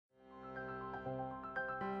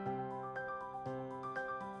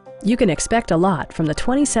You can expect a lot from the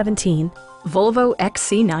 2017 Volvo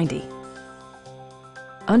XC90.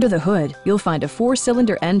 Under the hood, you'll find a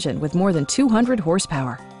 4-cylinder engine with more than 200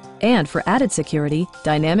 horsepower. And for added security,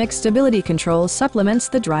 dynamic stability control supplements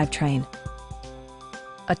the drivetrain.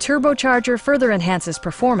 A turbocharger further enhances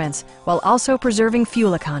performance while also preserving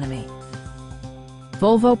fuel economy.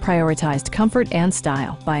 Volvo prioritized comfort and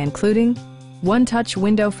style by including one-touch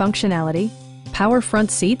window functionality, power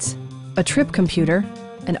front seats, a trip computer,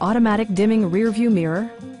 an automatic dimming rearview mirror,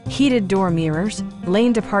 heated door mirrors,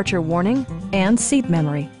 lane departure warning, and seat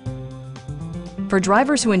memory. For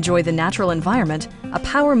drivers who enjoy the natural environment, a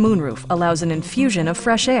power moonroof allows an infusion of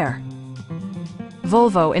fresh air.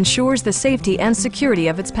 Volvo ensures the safety and security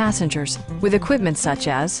of its passengers with equipment such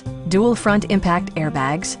as dual front impact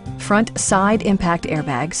airbags, front side impact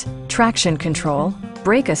airbags, traction control,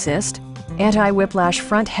 brake assist, anti-whiplash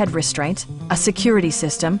front head restraint, a security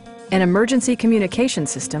system, an emergency communication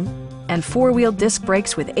system, and 4-wheel disc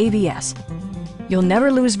brakes with ABS. You'll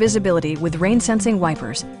never lose visibility with rain-sensing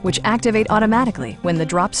wipers, which activate automatically when the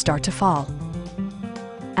drops start to fall.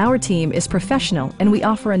 Our team is professional and we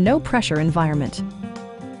offer a no-pressure environment.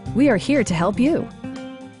 We are here to help you.